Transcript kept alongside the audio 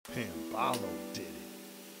Apollo did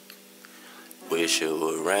it. Wish it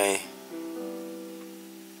would rain.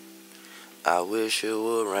 I wish it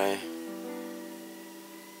would rain.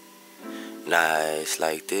 Nights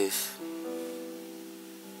like this.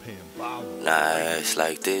 Nights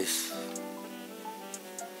like this.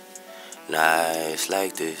 Nights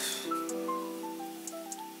like this.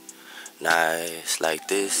 Nights like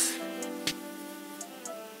this.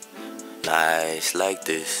 Nights like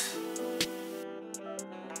this.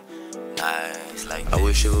 Nights like this. I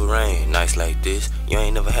wish it would rain, nights like this. You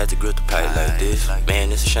ain't never had to grip the pipe like this.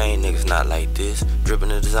 Man, it's a shame niggas not like this. Drippin'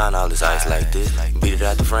 the design, all this ice like this. Beat it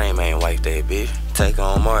out the frame, ain't wipe that bitch. Take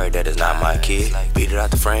on Murray, that is not my kid. Beat it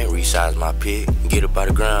out the frame, resize my pig. Get it by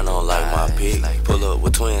the ground, don't like my pig. Pull up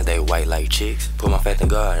with twins, they white like chicks. Put my faith in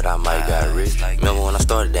God, I might got rich. Remember when I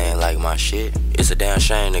started, they ain't like my shit. It's a damn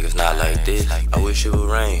shame niggas not like this. I wish it would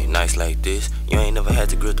rain, nights like this. You ain't never had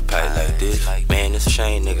to grip the pipe like this. Man, it's a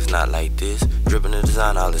shame niggas not like this. Drippin' the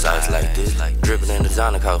design, all this ice like this. Drippin' in the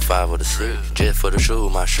designer, call 5 or the 6. Just for the shoe,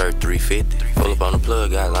 my shirt 350. Pull up on the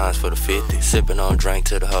plug, got lines for the 50. Sippin' on drink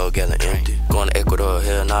till the whole gallon empty. Going to Ecuador,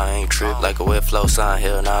 hell nah, I ain't trip. Like a wet flow sign,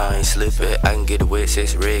 hell nah, I ain't slippin'. I can get it wet,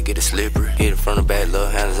 sexy red, get it slippery. Hit it from the back, little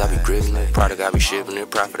handles, I be gripping it. Product, I be shipping it.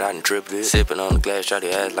 Profit, I done tripled it. Sippin' on the glass, try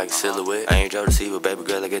to ass like a silhouette. I ain't Joe to see, but baby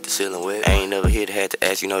girl, I get the ceiling wet. I ain't never hit, had to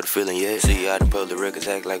ask, you know the feeling yet. See, I done public records,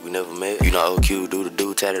 act like we never met. You know OQ, do the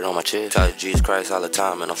do, tatted on my chest. Talk to Jesus Christ all the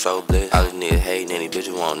time, and I'm so blessed. All these niggas hating, any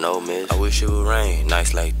bitches won't know miss. I wish it would rain,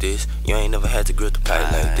 nights like this. You ain't never had to grip the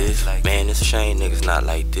pipe like this. Man, it's a shame niggas not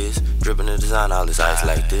like this. Drippin' the design, all this ice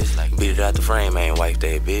like this. Beat it out the frame, ain't wipe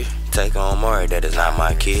that bitch. Take on Murray, that is not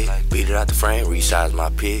my kid. Beat it out the frame, resize my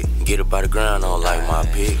pig. Get it by the ground, don't like my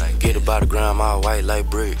pig. Get it by the ground, all white like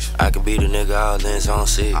bricks. I can beat a nigga all lens on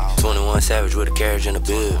 6. 21 Savage with a carriage and a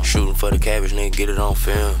bill. Shooting for the cabbage, nigga, get it on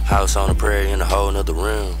film. House on the prairie in a whole nother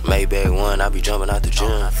room. Maybach 1, I be jumping out the gym.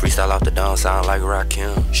 Freestyle off the dome, sound like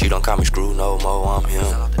Rakim. She don't call me screw no more, I'm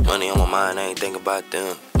him. Money on my mind, I ain't think about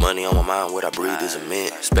them. Money on my mind, what I breathe is a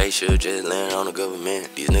mint. Spaceship just landing on the government.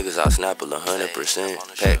 These niggas all snapple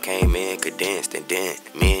 100%. Pat came in, condensed, and then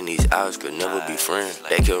me and these outs could never be friends.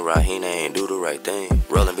 They kill Rahina, ain't do the right thing.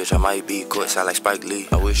 Rolling bitch, I might be court side like Spike Lee.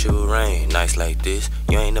 I wish it would rain, nights like this.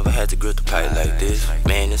 You ain't never had to grip the pipe like this.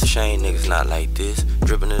 Man, it's a shame niggas not like this.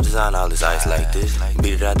 Drippin' the design, all this ice like this.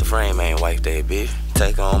 Beat it out the frame, ain't wipe that bitch.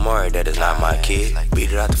 Take on Murray, that is not my kid.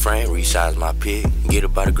 Beat it out the frame, resize my pig. Get it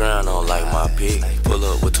by the ground, don't like my pig. Pull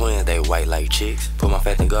up with twins, they white like chicks. Put my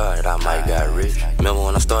faith in God, I might got rich. Remember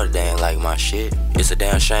when I started, they ain't like my shit. It's a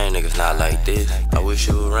damn shame niggas not like this. I wish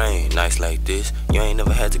it would rain, nights like this. You ain't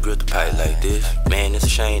never had to grip the pipe like this. Man, it's a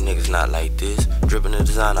shame niggas not like this. Drippin' the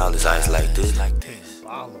design, all this ice like this.